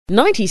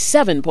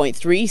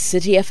97.3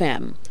 Citi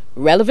FM.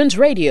 Relevant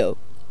radio,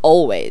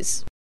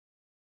 always.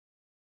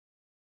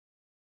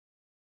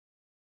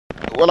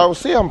 Well, I would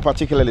say I'm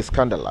particularly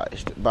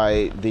scandalized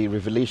by the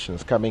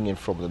revelations coming in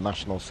from the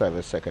National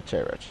Service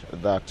Secretariat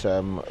that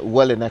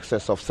well in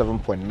excess of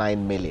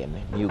 7.9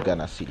 million new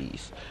Ghana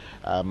cedis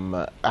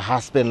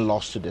has been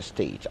lost to the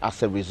state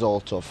as a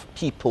result of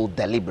people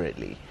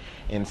deliberately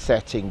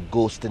inserting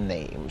ghost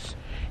names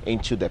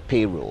into the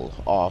payroll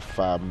of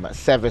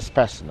service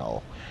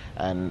personnel,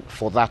 and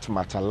for that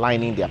matter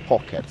lining their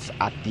pockets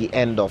at the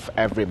end of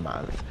every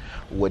month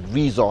with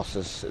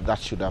resources that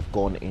should have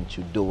gone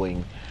into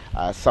doing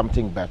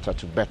something better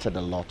to better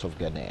the lot of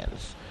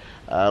Ghanaians.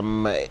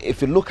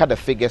 If you look at the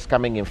figures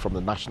coming in from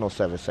the National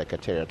Service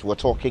Secretariat, we're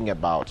talking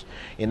about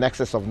in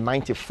excess of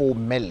 94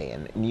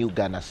 million new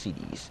Ghana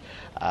cedis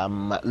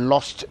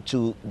lost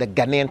to the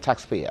Ghanaian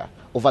taxpayer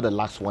over the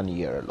last 1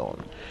 year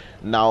alone.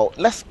 Now,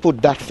 let's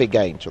put that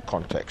figure into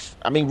context.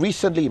 I mean,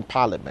 recently in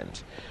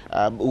Parliament,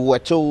 we were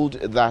told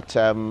that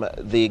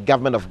the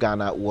government of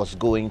Ghana was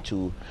going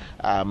to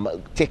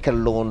take a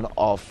loan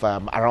of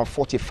around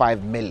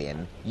 45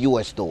 million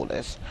US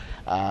dollars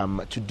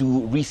to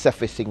do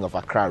resurfacing of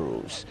Accra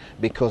roads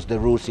because the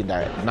roads in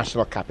the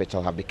national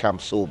capital have become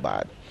so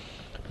bad.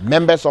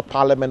 Members of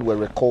Parliament were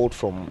recalled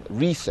from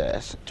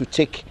recess to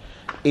take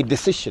a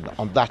decision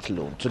on that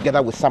loan together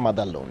with some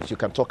other loans. You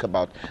can talk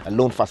about a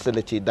loan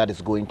facility that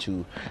is going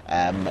to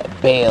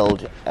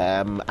build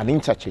an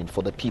interchange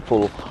for the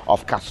people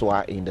of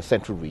Kaswa in the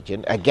central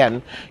region.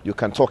 Again, you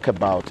can talk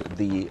about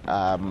the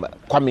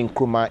Kwame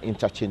Nkrumah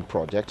interchange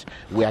project.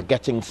 We are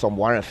getting some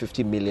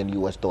 150 million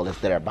US dollars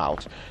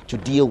thereabout to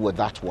deal with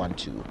that one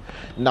too.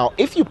 Now,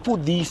 if you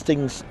put these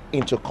things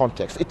into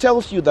context, it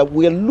tells you that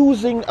we're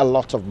losing a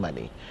lot of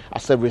money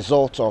as a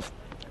result of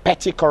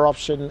petty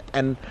corruption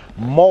and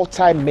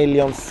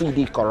multi-million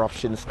CD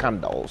corruption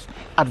scandals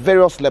at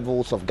various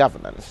levels of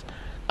governance.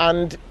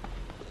 And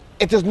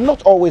it is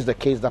not always the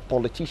case that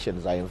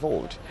politicians are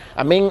involved.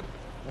 I mean,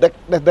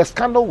 the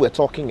scandal we're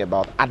talking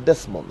about at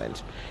this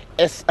moment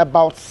is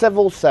about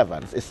civil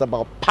servants, it's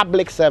about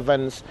public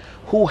servants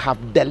who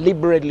have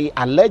deliberately,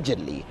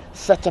 allegedly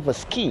set up a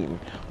scheme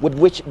with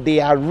which they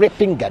are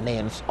ripping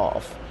Ghanaians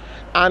off.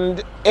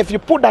 And if you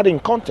put that in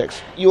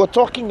context, you are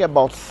talking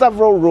about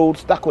several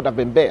roads that could have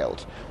been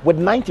built with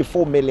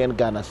 94 million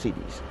Ghana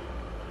cedis.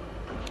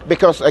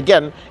 Because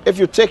again, if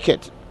you take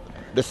it,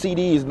 the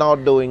CD is now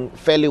doing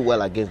fairly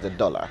well against the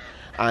dollar.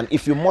 And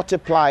if you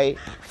multiply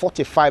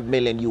 45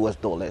 million US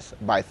dollars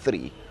by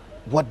 3,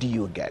 what do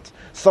you get?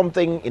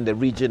 Something in the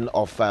region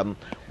of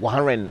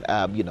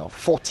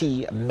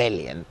 140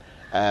 million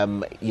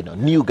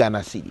new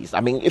Ghana cedis.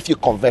 I mean, if you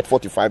convert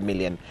 45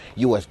 million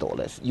US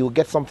dollars, you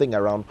get something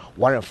around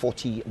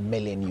 140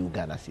 million new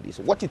Ghana cedis.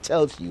 What it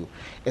tells you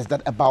is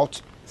that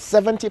about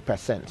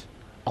 70%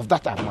 of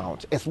that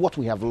amount is what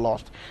we have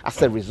lost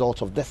as a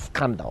result of this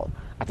scandal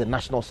at the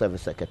National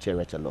Service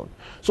Secretariat alone.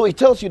 So it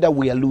tells you that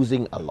we are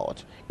losing a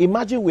lot.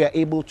 Imagine we are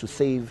able to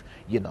save,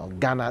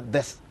 Ghana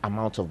this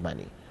amount of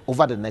money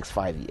over the next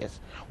 5 years.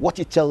 What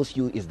it tells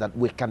you is that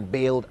we can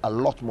build a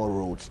lot more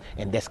roads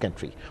in this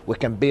country. We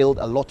can build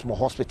a lot more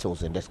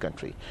hospitals in this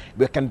country.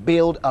 We can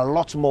build a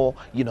lot more,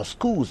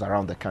 schools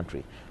around the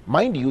country.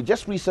 Mind you,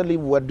 just recently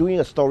we were doing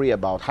a story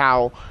about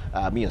how,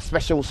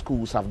 special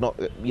schools have not,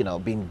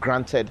 been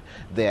granted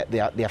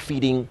their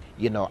feeding,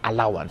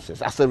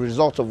 allowances. As a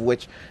result of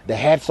which, the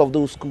heads of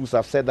those schools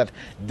have said that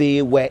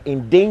they were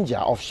in danger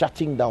of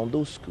shutting down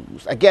those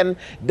schools. Again,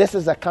 this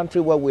is a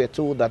country where we are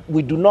told that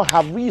we do not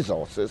have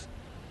resources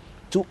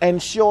to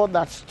ensure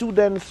that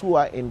students who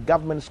are in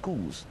government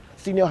schools,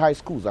 senior high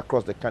schools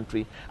across the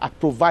country, are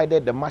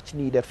provided the much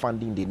needed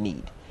funding they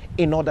need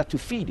in order to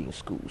feed in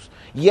schools.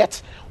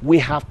 Yet we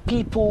have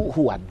people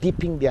who are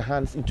dipping their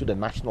hands into the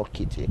national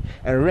kitty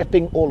and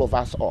ripping all of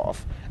us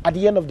off. At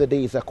the end of the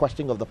day, it's a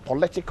question of the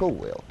political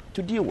will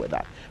to deal with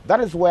that. That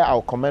is where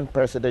I'll commend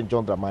President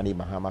John Dramani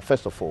Mahama,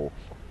 first of all,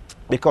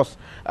 because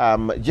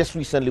just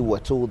recently we were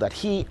told that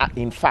he,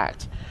 in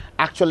fact,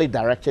 actually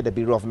directed the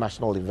Bureau of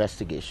National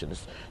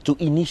Investigations to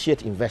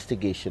initiate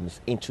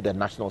investigations into the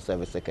National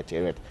Service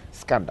Secretariat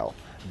scandal.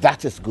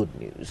 That is good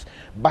news.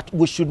 But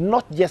we should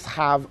not just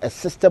have a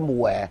system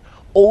where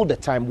all the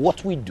time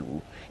what we do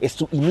is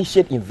to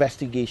initiate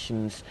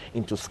investigations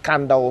into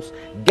scandals,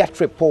 get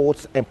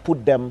reports and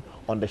put them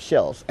on the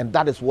shelves. And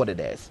that is what it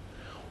is.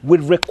 We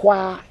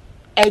require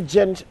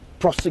urgent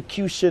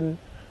prosecution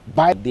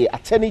by the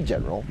Attorney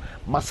General,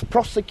 must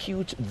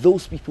prosecute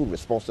those people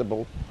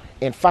responsible.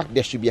 In fact,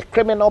 there should be a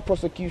criminal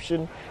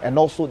prosecution and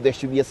also there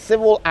should be a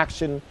civil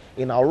action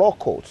in our law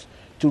courts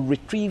to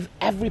retrieve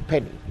every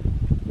penny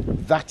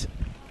that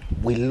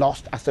we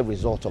lost as a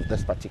result of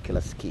this particular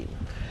scheme.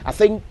 I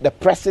think the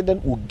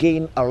president will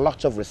gain a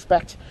lot of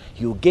respect.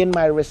 He will gain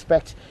my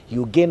respect. He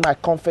will gain my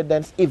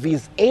confidence if he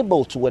is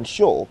able to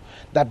ensure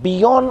that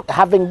beyond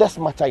having this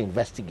matter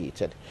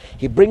investigated,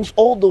 he brings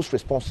all those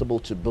responsible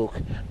to book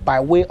by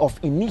way of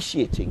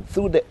initiating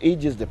through the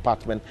Aegis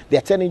Department, the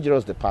Attorney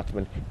General's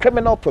Department,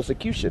 criminal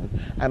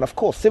prosecution, and of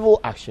course civil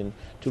action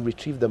to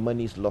retrieve the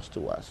monies lost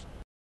to us.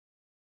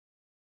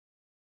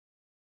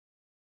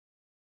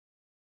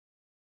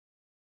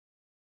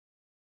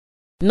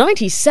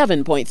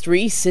 97.3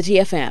 Citi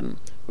FM.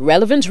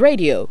 Relevant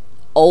radio,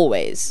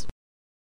 always.